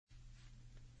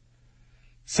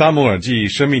撒母耳记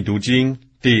生命读经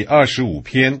第25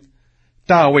篇，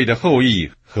大卫的后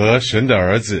裔和神的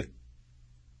儿子。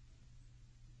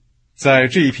在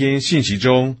这一篇信息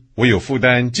中，我有负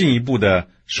担进一步的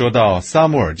说到撒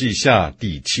母耳记下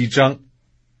第7章。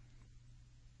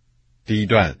第一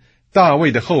段，大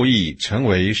卫的后裔成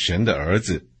为神的儿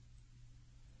子。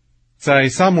在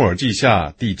撒母耳记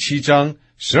下第7章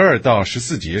12到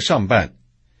14节上半，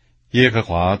耶和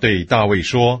华对大卫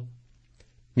说：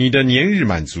你的年日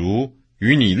满足，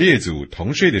与你列祖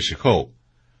同睡的时候，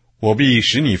我必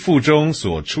使你腹中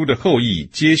所出的后裔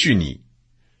接续你，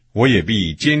我也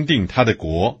必坚定他的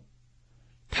国。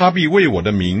他必为我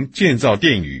的名建造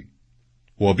殿宇，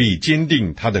我必坚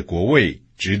定他的国位，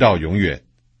直到永远。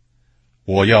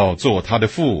我要做他的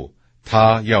父，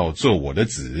他要做我的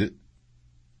子。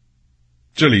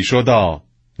这里说到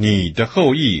你的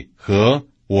后裔和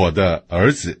我的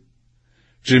儿子，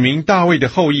指明大卫的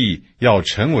后裔要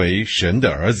成为神的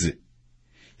儿子，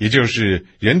也就是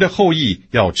人的后裔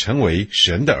要成为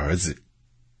神的儿子。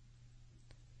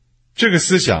这个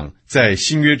思想在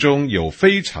新约中有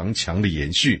非常强的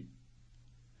延续，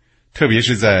特别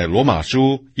是在罗马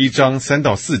书1章3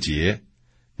到4节，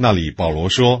那里保罗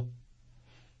说：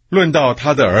论到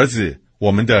他的儿子，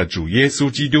我们的主耶稣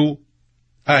基督，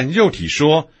按肉体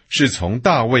说是从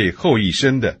大卫后裔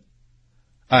生的，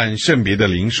按圣别的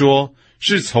灵说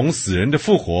是从死人的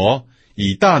复活，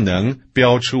以大能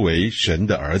标出为神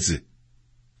的儿子。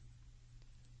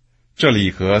这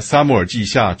里和撒母耳记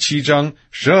下7章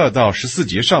12到14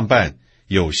节上半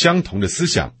有相同的思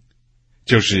想，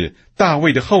就是大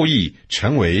卫的后裔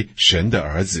成为神的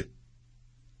儿子。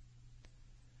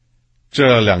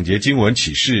这两节经文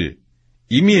启示，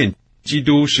一面基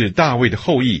督是大卫的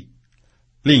后裔，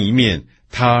另一面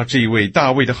他这一位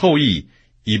大卫的后裔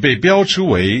已被标出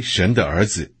为神的儿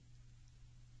子。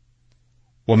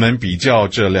我们比较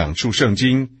这两处圣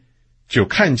经，就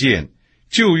看见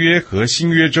旧约和新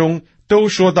约中都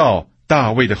说到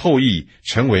大卫的后裔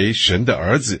成为神的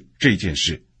儿子这件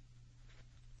事。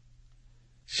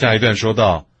下一段说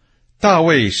到，大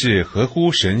卫是合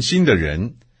乎神心的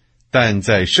人，但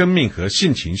在生命和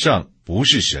性情上不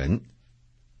是神。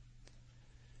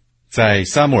在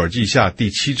撒母耳记下第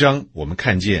7章，我们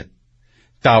看见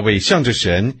大卫向着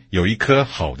神有一颗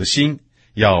好的心，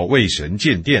要为神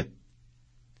建殿。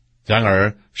然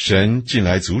而神进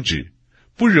来阻止，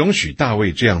不容许大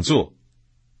卫这样做，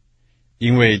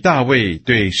因为大卫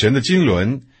对神的经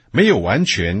纶没有完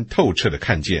全透彻的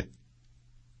看见。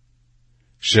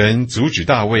神阻止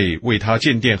大卫为他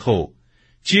建殿后，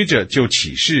接着就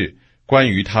启示关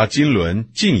于他经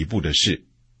纶进一步的事。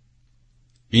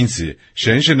因此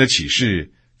神圣的启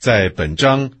示在本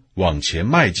章往前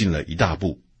迈进了一大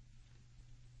步。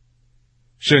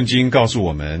圣经告诉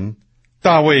我们，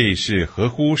大卫是合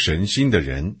乎神心的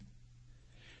人。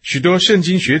许多圣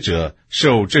经学者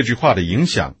受这句话的影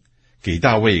响，给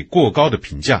大卫过高的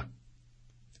评价。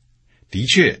的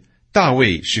确，大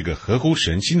卫是个合乎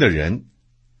神心的人，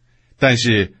但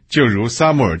是就如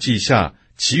撒母耳记下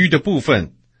其余的部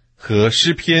分和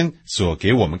诗篇所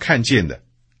给我们看见的，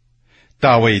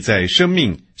大卫在生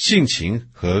命、性情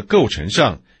和构成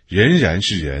上仍然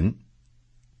是人。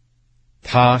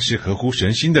他是合乎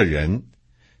神心的人，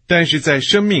但是在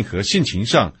生命和性情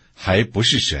上还不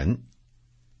是神。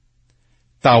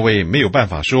大卫没有办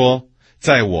法说，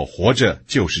在我活着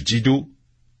就是基督，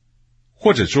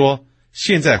或者说，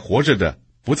现在活着的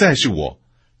不再是我，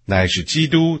乃是基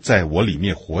督在我里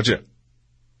面活着。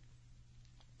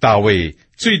大卫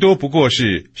最多不过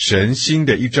是神心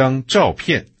的一张照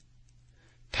片，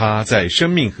他在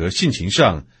生命和性情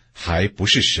上还不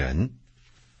是神。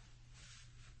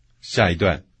下一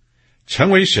段，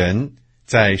成为神，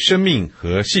在生命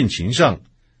和性情上，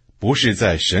不是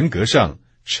在神格上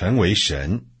成为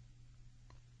神。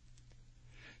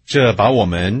这把我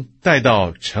们带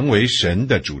到成为神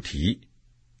的主题。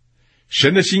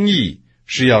神的心意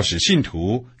是要使信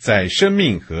徒在生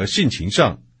命和性情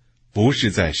上，不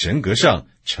是在神格上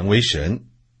成为神。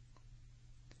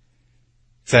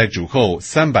在主后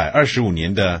325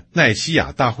年的奈西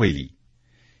亚大会里，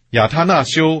亚他那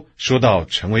修说到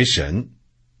成为神。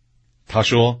他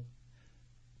说，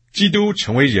基督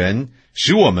成为人，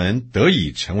使我们得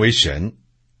以成为神。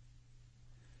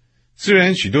虽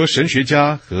然许多神学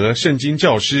家和圣经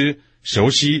教师熟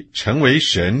悉成为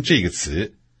神这个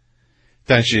词，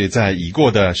但是在已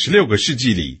过的16个世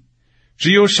纪里，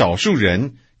只有少数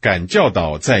人敢教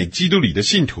导在基督里的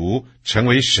信徒成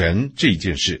为神这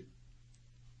件事。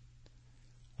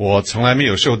我从来没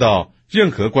有受到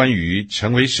任何关于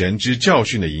成为神之教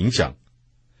训的影响，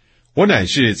我乃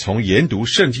是从研读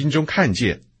圣经中看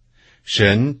见，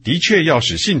神的确要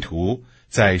使信徒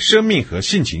在生命和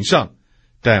性情上，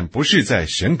但不是在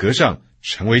神格上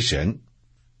成为神。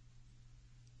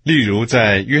例如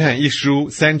在约翰一书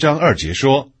3章2节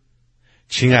说，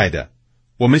亲爱的，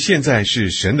我们现在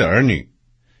是神的儿女，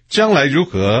将来如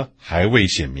何还未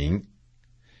显明，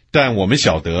但我们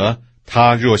晓得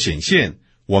他若显现，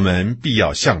我们必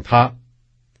要像他，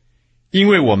因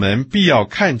为我们必要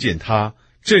看见他，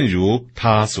正如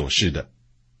他所是的。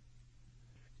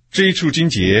这一处经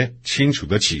节清楚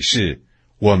地启示，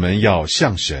我们要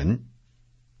像神。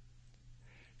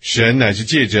神乃是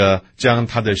借着将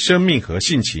他的生命和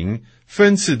性情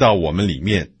分赐到我们里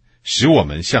面，使我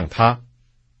们像他。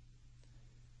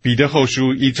彼得后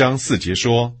书1章4节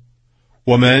说，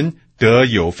我们得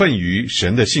有份于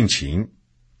神的性情。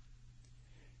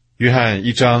约翰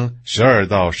1章12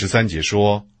到13节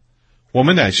说，我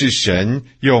们乃是神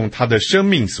用他的生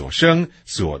命所生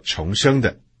所重生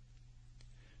的。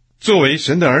作为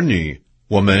神的儿女，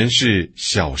我们是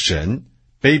小神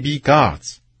baby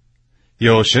gods，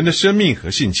 有神的生命和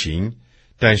性情，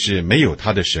但是没有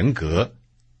他的神格。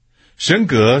神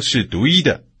格是独一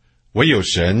的，唯有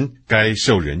神该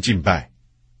受人敬拜。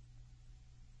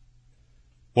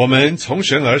我们从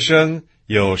神而生，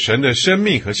有神的生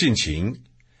命和性情，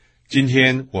今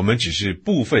天我们只是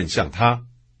部分像他。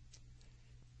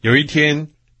有一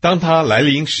天，当他来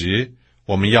临时，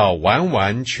我们要完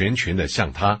完全全的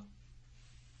像他。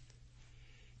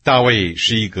大卫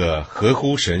是一个合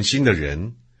乎神心的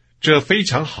人，这非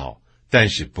常好，但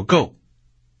是不够。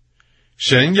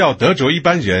神要得着一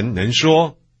般人能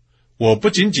说，我不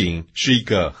仅仅是一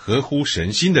个合乎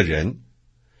神心的人，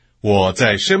我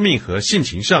在生命和性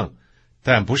情上，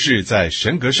但不是在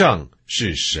神格上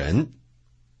是神。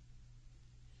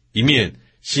一面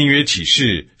新约启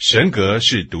示神格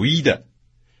是独一的，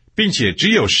并且只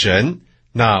有神，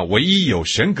那唯一有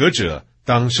神格者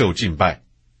当受敬拜。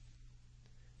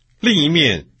另一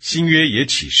面新约也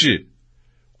启示，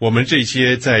我们这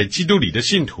些在基督里的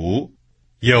信徒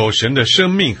有神的生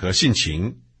命和性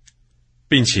情，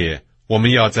并且我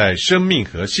们要在生命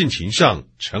和性情上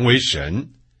成为神，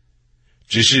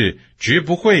只是绝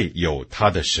不会有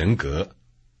他的神格。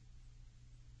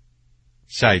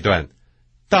下一段，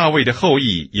大卫的后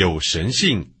裔有神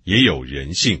性也有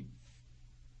人性。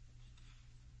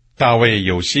大卫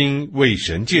有心为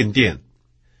神建殿，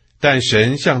但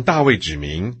神向大卫指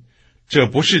明，这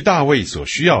不是大卫所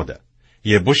需要的，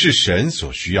也不是神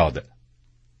所需要的。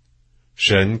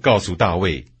神告诉大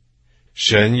卫，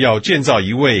神要建造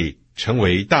一位成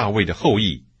为大卫的后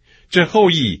裔，这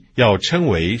后裔要称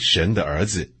为神的儿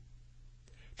子。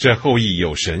这后裔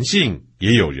有神性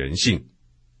也有人性。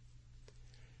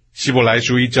希伯来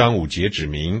书1章5节指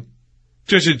明，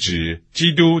这是指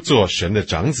基督做神的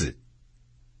长子。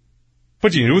不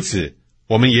仅如此，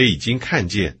我们也已经看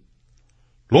见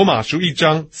罗马书1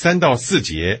章3到4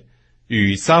节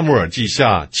与撒母耳记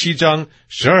下7章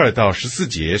12到14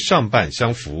节上半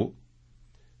相符，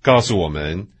告诉我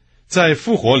们在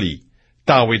复活里，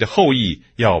大卫的后裔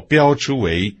要标出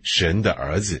为神的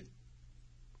儿子。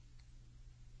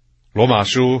罗马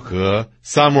书和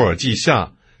撒母耳记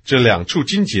下这两处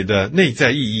经节的内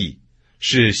在意义，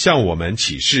是向我们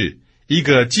启示一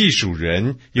个既属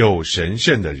人又神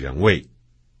圣的人位。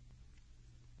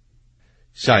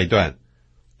下一段，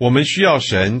我们需要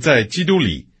神在基督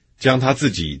里将他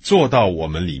自己做到我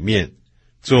们里面，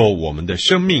做我们的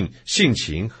生命、性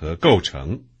情和构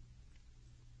成。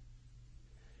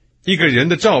一个人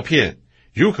的照片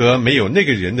如何没有那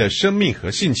个人的生命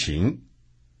和性情？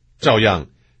照样，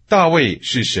大卫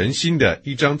是神心的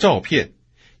一张照片，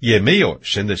也没有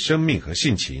神的生命和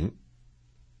性情。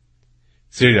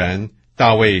虽然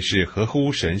大卫是合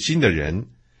乎神心的人，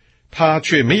他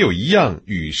却没有一样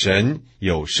与神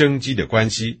有生机的关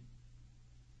系。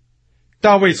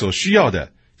大卫所需要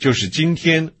的，就是今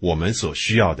天我们所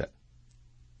需要的。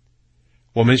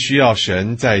我们需要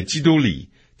神在基督里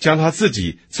将他自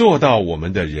己做到我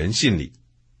们的人性里。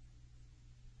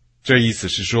这意思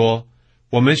是说，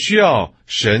我们需要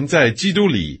神在基督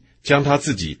里将他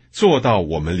自己做到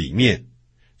我们里面，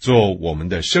做我们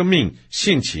的生命、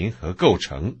性情和构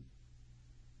成。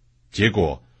结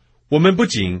果，我们不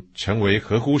仅成为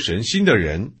合乎神心的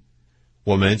人，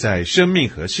我们在生命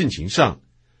和性情上，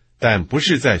但不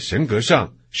是在神格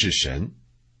上是神。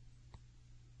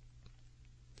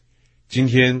今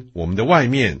天我们的外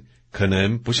面可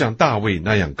能不像大卫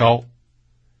那样高，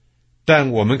但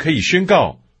我们可以宣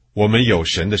告，我们有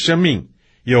神的生命，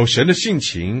有神的性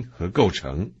情和构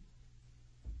成。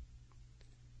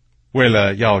为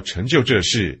了要成就这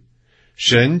事，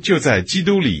神就在基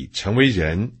督里成为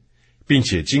人，并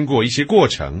且经过一些过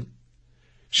程，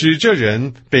使这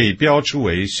人被标出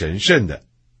为神圣的。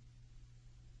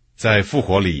在复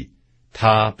活里，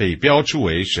他被标出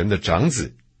为神的长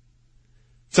子。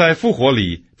在复活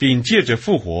里，并借着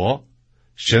复活，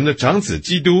神的长子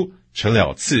基督成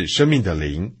了赐生命的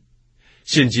灵，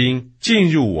现今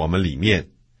进入我们里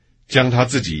面，将他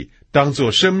自己当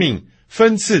作生命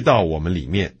分赐到我们里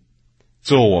面，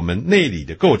做我们内里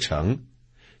的构成，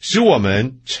使我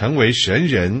们成为神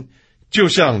人，就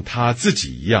像他自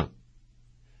己一样。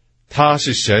他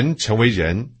是神成为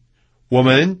人，我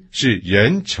们是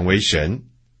人成为神，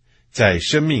在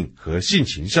生命和性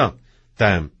情上，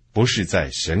但不是在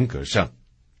神格上。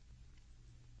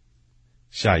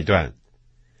下一段，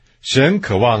神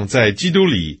渴望在基督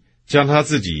里将他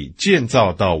自己建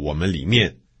造到我们里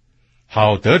面，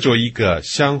好得着一个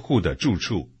相互的住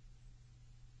处。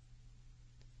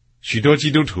许多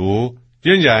基督徒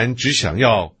仍然只想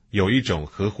要有一种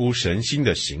合乎神心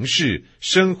的形式、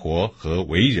生活和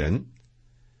为人。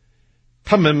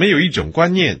他们没有一种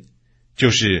观念，就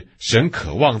是神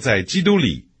渴望在基督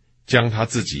里将他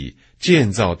自己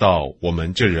建造到我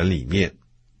们这人里面。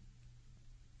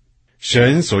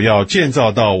神所要建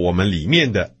造到我们里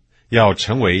面的，要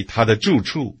成为他的住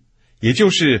处，也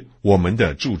就是我们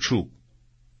的住处。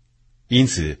因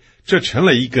此，这成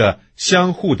了一个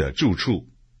相互的住处。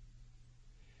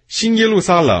新耶路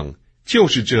撒冷就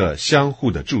是这相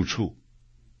互的住处。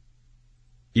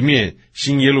一面，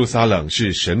新耶路撒冷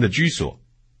是神的居所；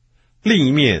另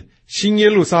一面，新耶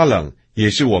路撒冷也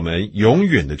是我们永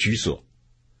远的居所。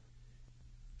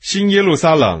新耶路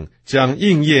撒冷将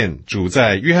应验主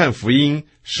在约翰福音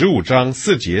15章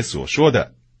4节所说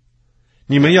的：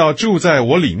你们要住在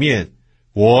我里面，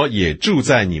我也住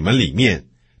在你们里面，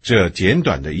这简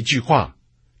短的一句话，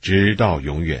直到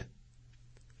永远。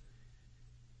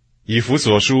以弗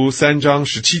所书3章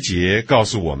17节告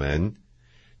诉我们，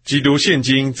基督现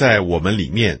今在我们里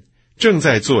面正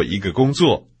在做一个工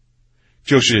作，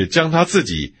就是将他自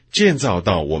己建造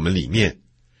到我们里面，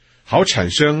好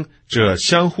产生这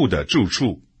相互的住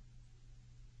处。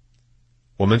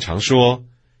我们常说，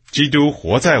基督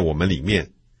活在我们里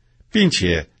面，并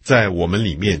且在我们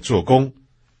里面做工。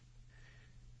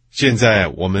现在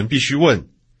我们必须问，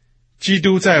基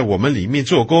督在我们里面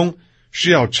做工是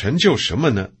要成就什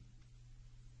么呢？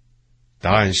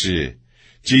答案是，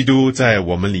基督在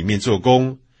我们里面做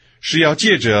工，是要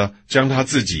借着将他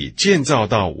自己建造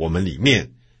到我们里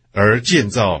面，而建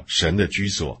造神的居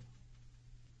所。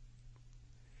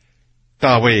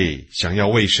大卫想要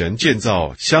为神建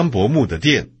造香柏木的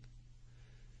殿，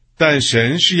但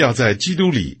神是要在基督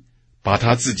里把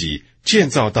他自己建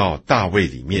造到大卫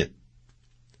里面。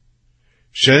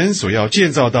神所要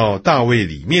建造到大卫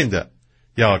里面的，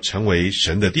要成为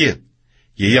神的殿，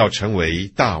也要成为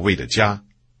大卫的家。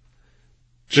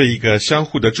这一个相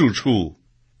互的住处，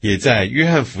也在约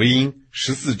翰福音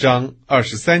14章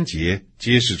23节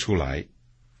揭示出来。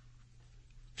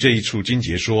这一处经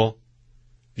节说，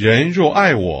人若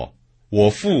爱我，我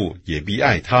父也必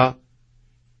爱他，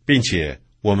并且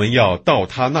我们要到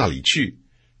他那里去，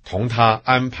同他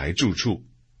安排住处。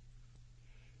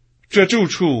这住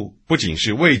处不仅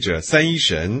是为着三一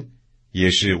神，也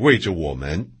是为着我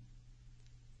们。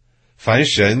凡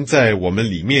神在我们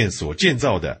里面所建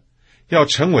造的，要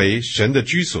成为神的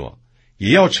居所，也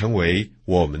要成为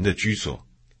我们的居所。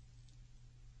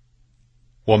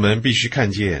我们必须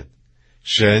看见，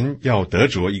神要得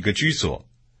着一个居所，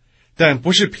但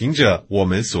不是凭着我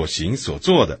们所行所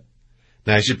做的，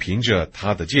乃是凭着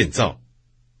他的建造。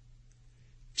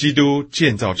基督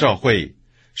建造教会，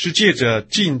是借着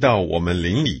进到我们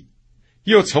灵里，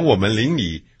又从我们灵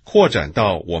里扩展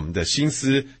到我们的心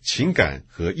思、情感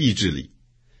和意志里，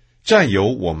占有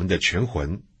我们的全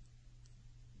魂。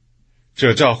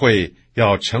这教会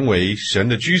要成为神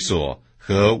的居所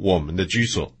和我们的居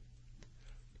所，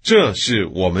这是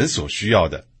我们所需要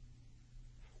的。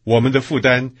我们的负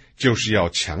担就是要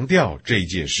强调这一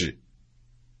件事。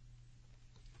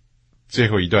最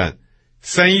后一段，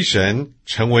三一神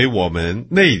成为我们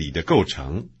内里的构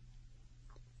成。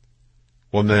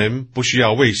我们不需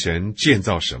要为神建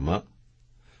造什么，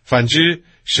反之，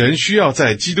神需要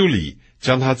在基督里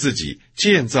将他自己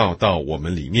建造到我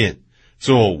们里面，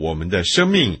做我们的生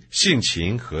命、性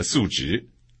情和素质。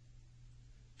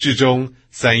至终，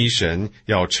三一神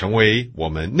要成为我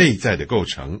们内在的构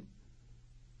成。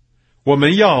我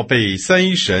们要被三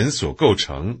一神所构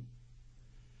成，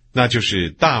那就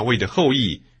是大卫的后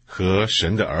裔和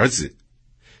神的儿子，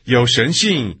有神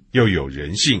性又有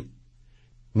人性，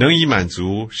能以满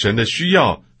足神的需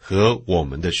要和我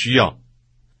们的需要，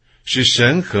使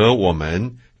神和我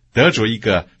们得着一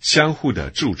个相互的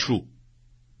住处。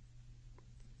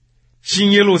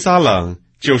新耶路撒冷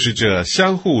就是这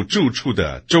相互住处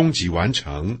的终极完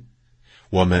成，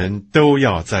我们都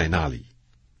要在那里。